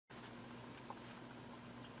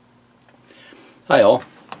Hi all,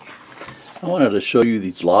 I wanted to show you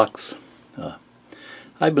these locks.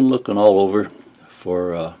 I've been looking all over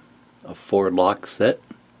for a 4-lock set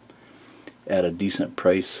at a decent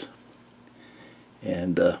price,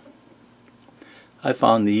 and I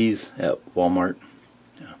found these at Walmart.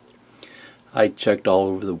 I checked all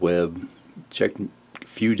over the web, checked a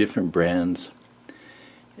few different brands,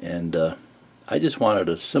 and I just wanted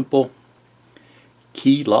a simple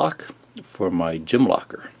key lock for my gym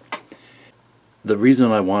locker. The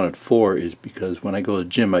reason I wanted 4 is because when I go to the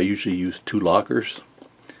gym I usually use 2 lockers.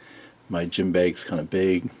 My gym bag's kind of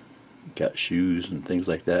big, got shoes and things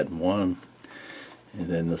like that in one, and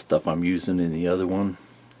then the stuff I'm using in the other one.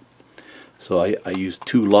 So I use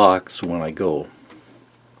 2 locks when I go.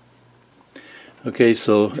 Okay,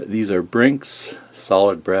 so these are Brinks,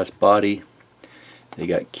 solid brass body. They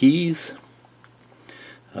got keys.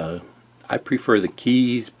 I prefer the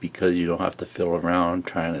keys because you don't have to fiddle around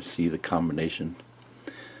trying to see the combination.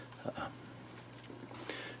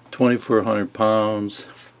 2,400 pounds,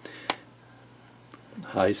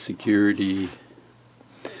 high security,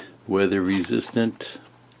 weather resistant.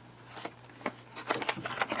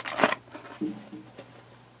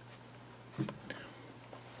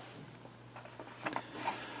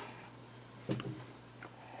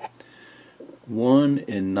 One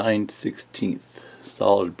and 9/16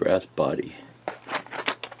 solid brass body.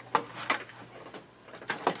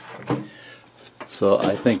 So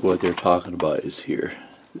I think what they're talking about is here.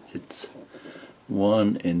 It's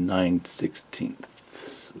 1 and 9/16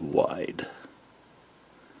 wide.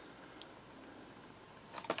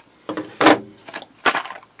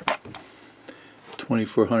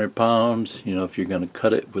 $2,400 pounds. You know, if you're going to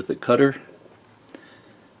cut it with a cutter,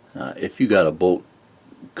 if you got a bolt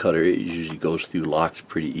cutter, it usually goes through locks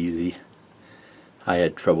pretty easy. I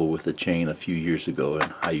had trouble with the chain a few years ago,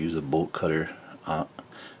 and I use a bolt cutter on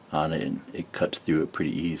it, and it cuts through it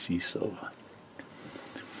pretty easy. So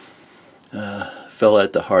fella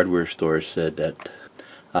at the hardware store said that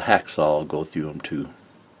a hacksaw will go through them too.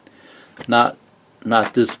 Not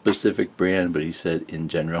this specific brand, but he said in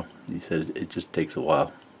general. He said it just takes a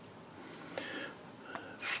while.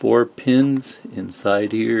 4 pins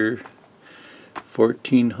inside here.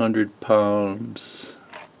 1,400 pounds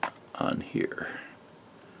on here.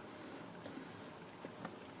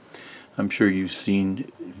 I'm sure you've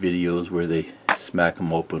seen videos where they smack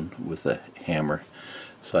them open with a hammer.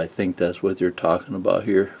 So I think that's what they're talking about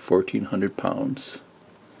here. 1,400 pounds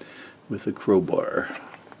with a crowbar.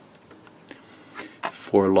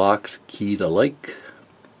 4 locks keyed alike.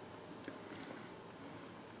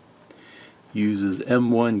 Uses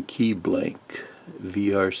M1 key blank.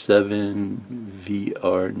 VR7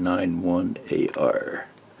 VR91AR.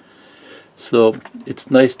 So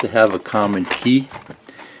it's nice to have a common key,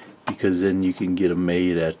 because then you can get them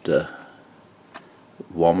made at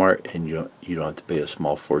Walmart, and you don't have to pay a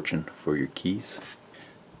small fortune for your keys.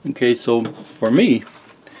 Okay, so for me,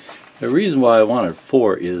 the reason why I wanted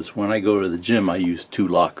 4 is when I go to the gym I use 2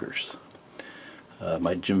 lockers.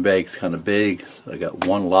 My gym bag's kind of big, so I got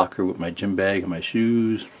 1 locker with my gym bag and my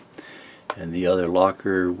shoes, and the other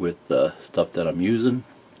locker with the stuff that I'm using.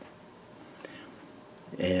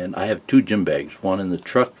 And I have 2 gym bags, one in the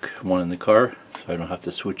truck, one in the car, so I don't have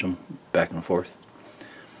to switch them back and forth.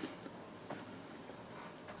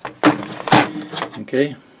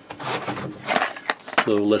 Okay,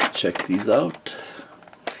 so let's check these out.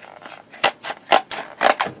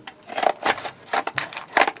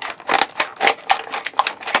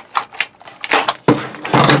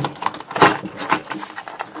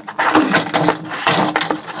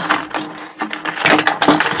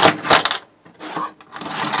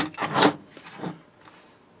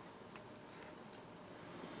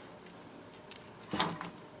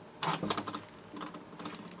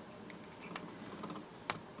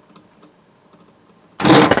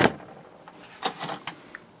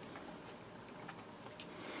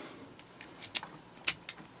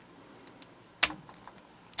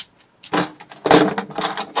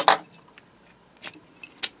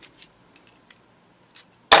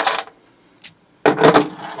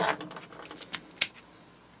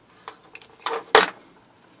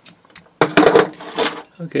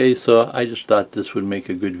 Okay, so I just thought this would make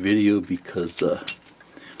a good video because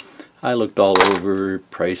I looked all over,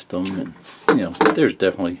 priced them, and you know, there's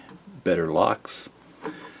definitely better locks,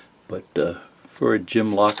 but for a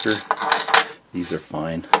gym locker, these are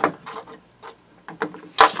fine.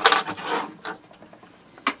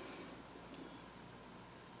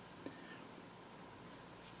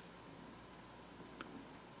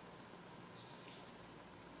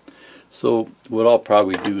 So what I'll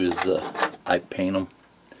probably do is I paint them,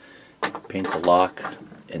 paint the lock,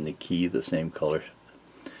 and the key the same color.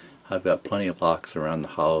 I've got plenty of locks around the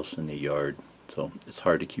house and the yard, so it's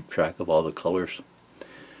hard to keep track of all the colors,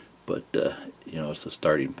 but you know, it's a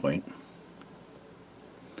starting point.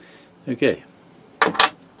 Okay.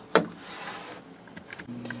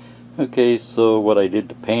 Okay, so what I did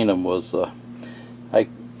to paint them was I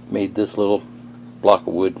made this little block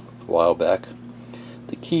of wood a while back.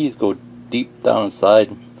 The keys go deep down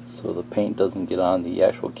inside so the paint doesn't get on the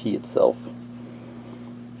actual key itself.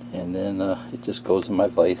 And then it just goes in my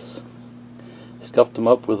vise. Scuffed them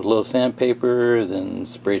up with a little sandpaper, then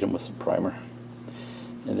sprayed them with some primer.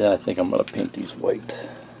 And then I think I'm going to paint these white.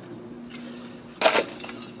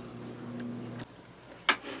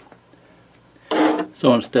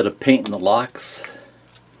 So instead of painting the locks,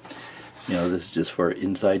 you know, this is just for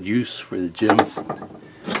inside use for the gym,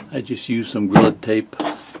 I just use some Gorilla Tape,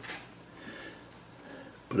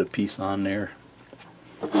 put a piece on there,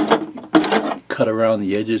 cut around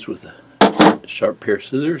the edges with a sharp pair of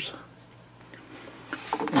scissors,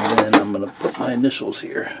 and then I'm going to put my initials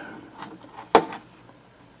here.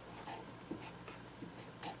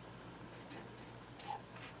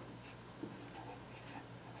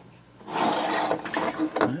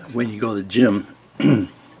 When you go to the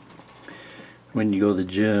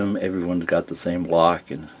gym, everyone's got the same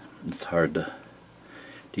lock, and it's hard to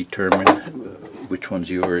determine which one's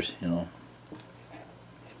yours, you know.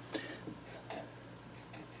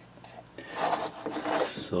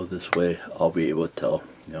 So this way I'll be able to tell,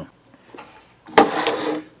 you know.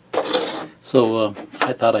 So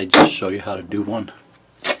I thought I'd just show you how to do one.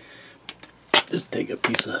 Just take a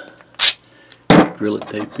piece of Gorilla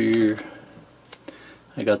Tape here.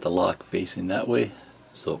 I got the lock facing that way,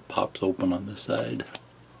 so it pops open on this side.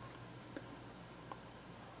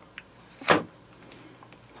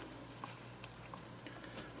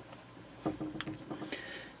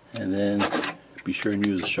 And then be sure and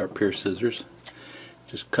use a sharp pair of scissors.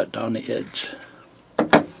 Just cut down the edge.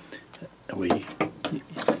 That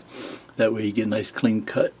way you get a nice clean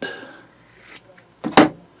cut.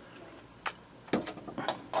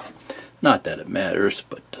 Not that it matters,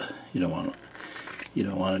 but you don't want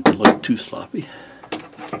it to look too sloppy.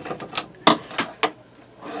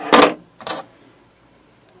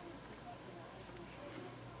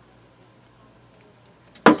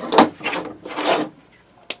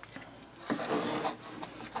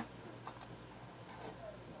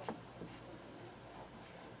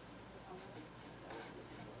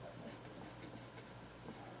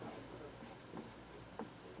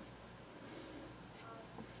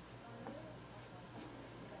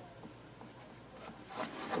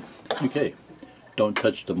 Okay, don't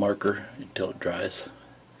touch the marker until it dries.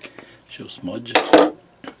 She'll smudge.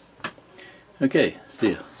 Okay,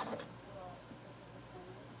 see ya.